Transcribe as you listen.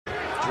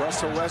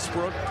Russell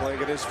Westbrook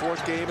playing in his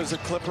fourth game as a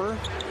Clipper.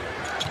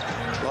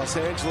 Los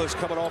Angeles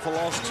coming off a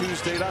loss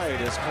Tuesday night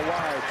as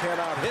Kawhi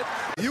cannot hit.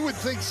 You would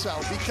think so,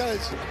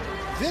 because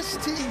this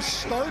team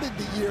started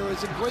the year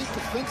as a great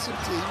defensive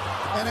team,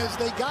 and as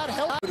they got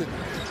help.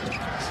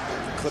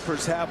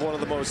 Clippers have one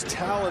of the most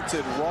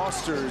talented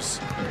rosters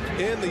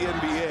in the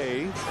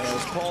NBA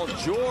as Paul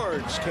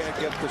George can't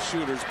get the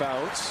shooter's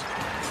bounce.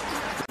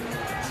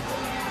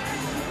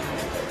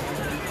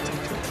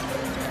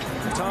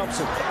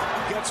 Thompson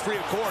gets free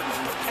of Gordon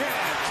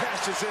and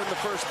cashes in the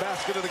first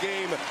basket of the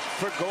game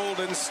for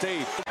Golden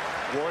State.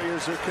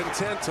 Warriors are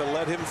content to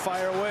let him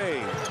fire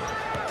away.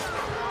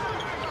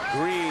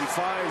 Green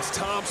finds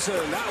Thompson.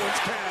 That one's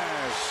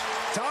cash.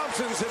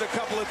 Thompson's hit a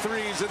couple of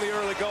threes in the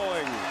early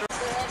going.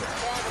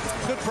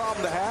 Good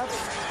problem to have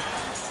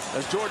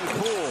as Jordan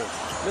Poole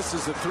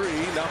misses a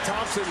three. Now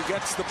Thompson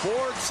gets the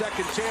board.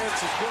 Second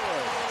chance is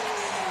good.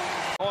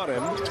 On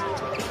him.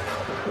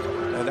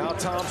 And now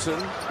Thompson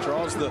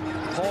draws the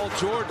Paul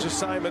George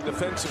assignment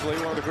defensively.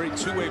 One of the great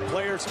two-way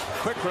players.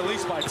 Quick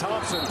release by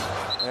Thompson.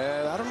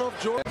 And I don't know if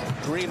George...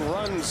 Green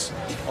runs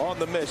on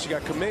the miss. You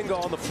got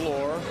Kuminga on the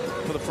floor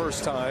for the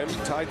first time.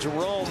 Ty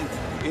Jerome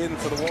in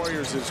for the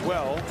Warriors as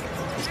well.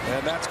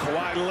 And that's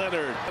Kawhi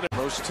Leonard.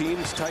 Most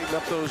teams tighten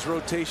up those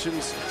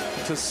rotations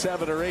to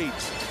 7 or 8.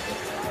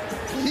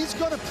 He's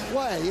going to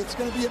play. It's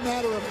going to be a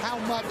matter of how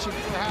much and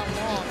for how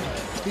long.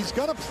 He's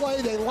going to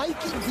play. They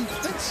like him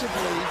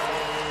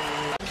defensively.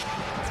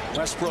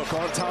 Westbrook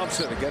on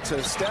Thompson. Gets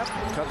a step,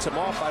 cuts him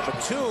off by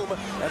Batum,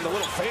 and the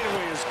little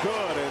fadeaway is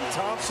good. And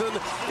Thompson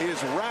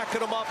is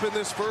racking them up in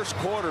this first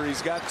quarter.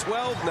 He's got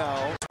 12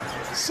 now.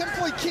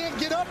 Simply can't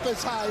get up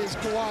as high as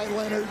Kawhi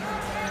Leonard.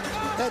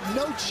 Had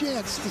no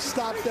chance to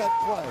stop that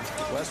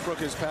play. Westbrook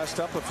has passed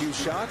up a few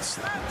shots.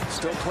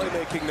 Still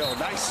playmaking though.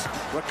 Nice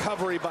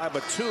recovery by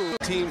Batum.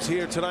 Teams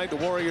here tonight, the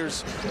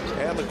Warriors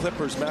and the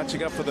Clippers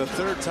matching up for the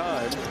third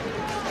time.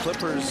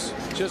 Clippers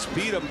just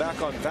beat them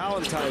back on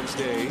Valentine's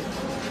Day.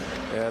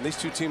 And these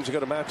two teams are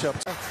going to match up.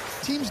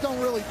 Teams don't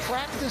really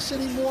practice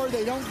anymore.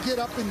 They don't get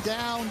up and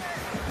down.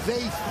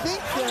 They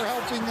think they're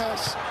helping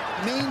us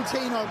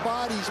maintain our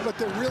bodies, but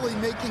they're really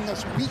making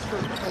us weaker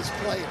as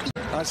players.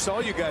 I saw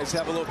you guys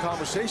have a little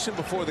conversation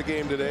before the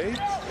game today.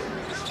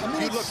 I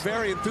mean, you look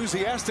very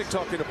enthusiastic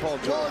talking to Paul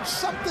George. Well, it's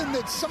something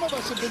that some of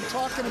us have been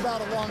talking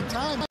about a long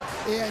time.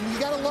 And you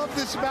got to love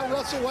this about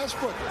Russell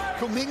Westbrook.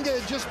 Kuminga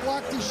had just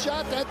blocked his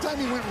shot. That time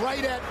he went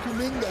right at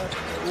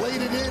Kuminga,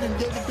 laid it in, and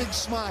gave a big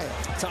smile.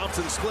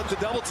 Thompson split the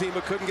double team,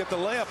 but couldn't get the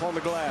layup on the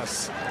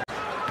glass.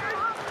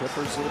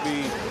 Clippers will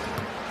be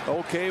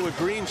okay with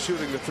Green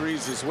shooting the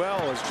threes as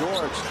well as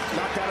George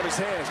knocked out of his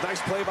hands.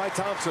 Nice play by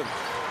Thompson.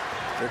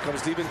 Here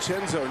comes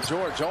DiVincenzo, and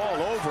George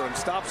all over him,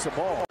 stops the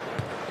ball.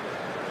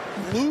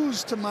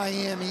 Lose to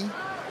Miami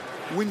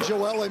when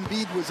Joel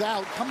Embiid was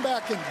out, come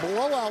back and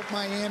blow out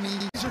Miami.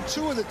 These are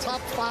two of the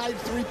top 5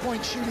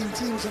 three-point shooting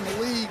teams in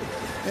the league,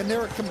 and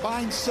they're a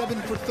combined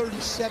 7 for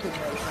 37 right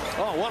now.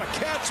 Oh, what a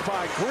catch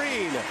by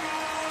Green.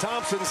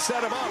 Thompson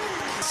set him up.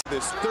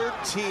 This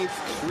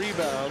 13th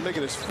rebound,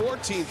 making his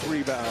 14th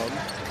rebound.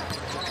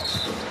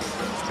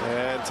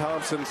 And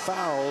Thompson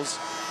fouls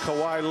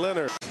Kawhi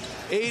Leonard.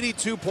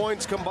 82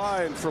 points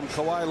combined from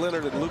Kawhi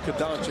Leonard and Luka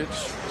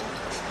Doncic.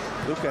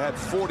 Luka had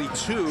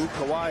 42,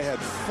 Kawhi had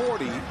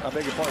 40, I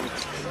beg your pardon,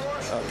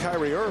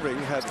 Kyrie Irving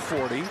had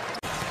 40.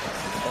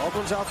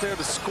 Baldwin's out there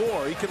to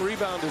score. He can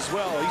rebound as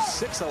well. He's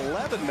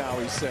 6'11 now,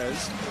 he says.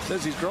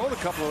 Says he's grown a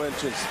couple of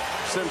inches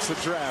since the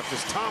draft.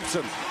 As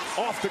Thompson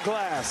off the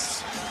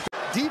glass.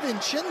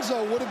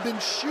 DiVincenzo would have been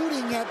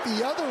shooting at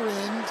the other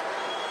end,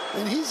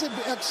 and he's an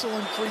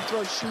excellent free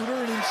throw shooter,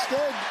 and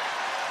instead,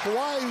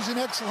 Kawhi, who's an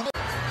excellent...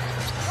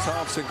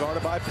 Thompson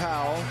guarded by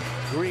Powell.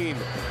 Green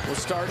will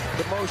start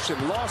the motion.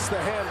 Lost the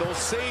handle,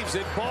 saves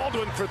it.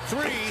 Baldwin for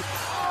 3,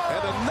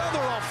 and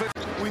another offense.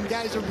 When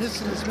guys are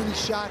missing as many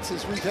shots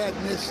as we've had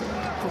missed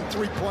from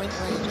three-point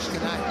range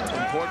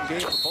tonight. Important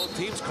game for both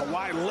teams.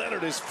 Kawhi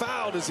Leonard is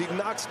fouled as he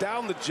knocks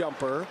down the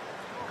jumper.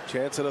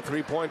 Chance at a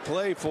three-point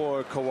play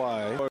for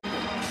Kawhi.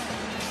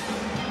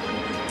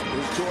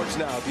 Here's George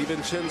now.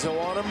 DiVincenzo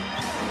on him.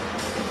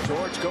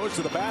 George goes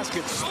to the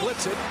basket,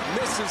 splits it,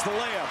 misses the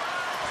layup.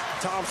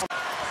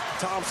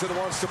 Thompson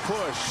wants to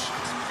push.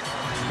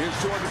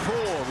 Here's Jordan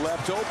Poole,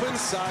 left open,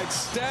 side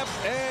step,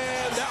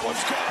 and that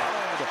one's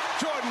good.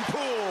 Jordan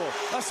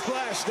Poole, a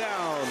splash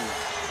down.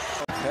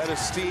 Head of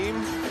steam,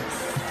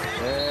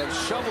 and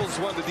shovels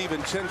one to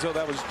DiVincenzo.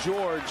 That was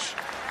George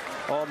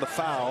on the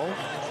foul.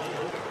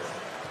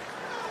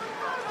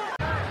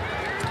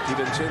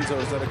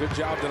 DiVincenzo's done a good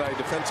job tonight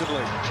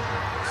defensively.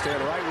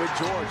 Stand right with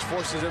George,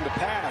 forces him to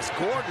pass.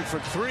 Gordon for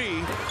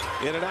 3,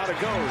 in and out it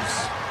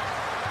goes.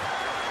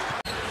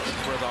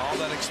 With all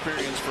that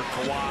experience for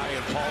Kawhi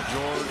and Paul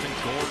George and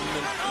Gordon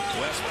and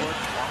Westbrook.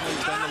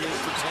 Plumlee's been in the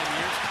league for 10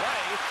 years.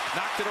 Klay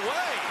knocked it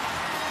away.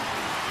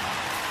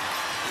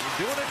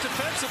 Doing it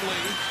defensively.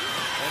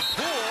 And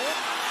Poole.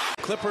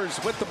 Clippers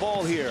with the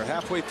ball here.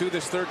 Halfway through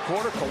this third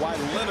quarter, Kawhi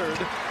Leonard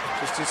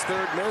Just his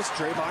third miss.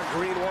 Draymond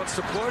Green wants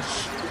to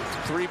push.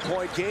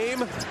 3-point game.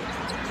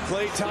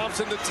 Klay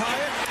Thompson to tie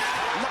it.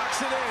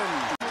 Knocks it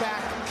in.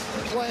 Back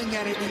playing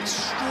at an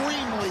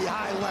extremely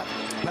high level.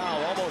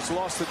 Powell almost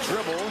lost the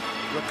dribble.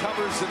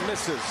 Recovers and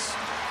misses.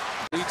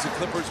 Leads the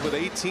Clippers with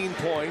 18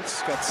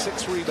 points. Got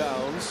 6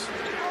 rebounds.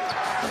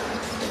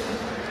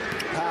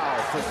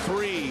 Powell for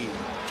 3.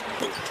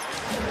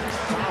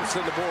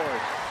 Thompson the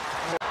board.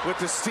 With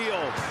the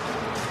steal.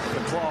 The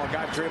claw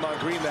got Draymond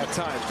Green that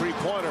time.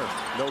 3-pointer.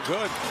 No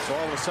good. So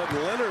all of a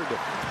sudden Leonard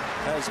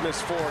has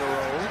missed 4 in a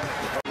row.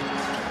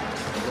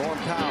 Norm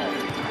Powell.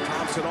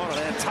 Thompson on it.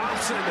 And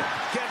Thompson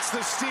gets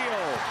the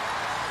steal.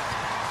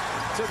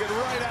 Took it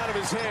right out of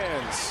his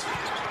hands.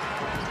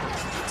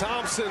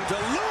 Thompson to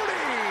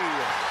Looney.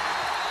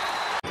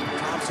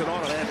 Thompson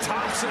on it. And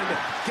Thompson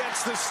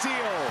gets the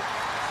steal.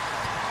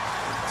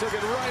 Took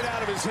it right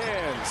out of his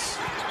hands.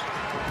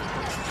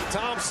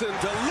 Thompson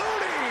to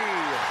Looney.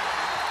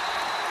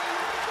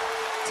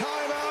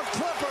 Timeout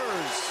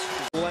Clippers.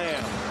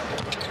 Lamb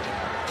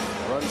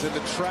runs into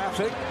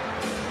traffic.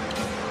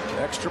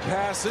 Extra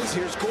passes.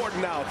 Here's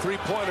Gordon now.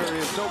 3-pointer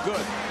is no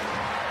good.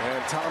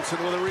 And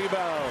Thompson with a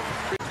rebound.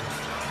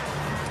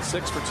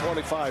 6 for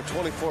 25,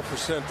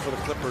 24% for the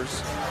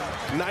Clippers.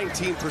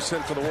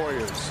 19% for the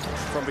Warriors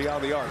from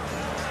beyond the arc.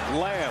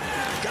 Lamb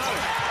got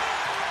it.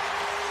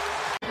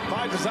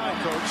 By design,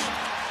 coach.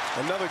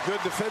 Another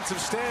good defensive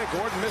stand.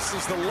 Gordon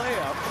misses the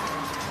layup.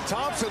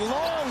 Thompson,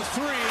 long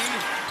 3.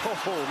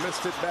 Oh,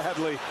 missed it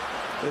badly.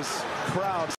 This crowd.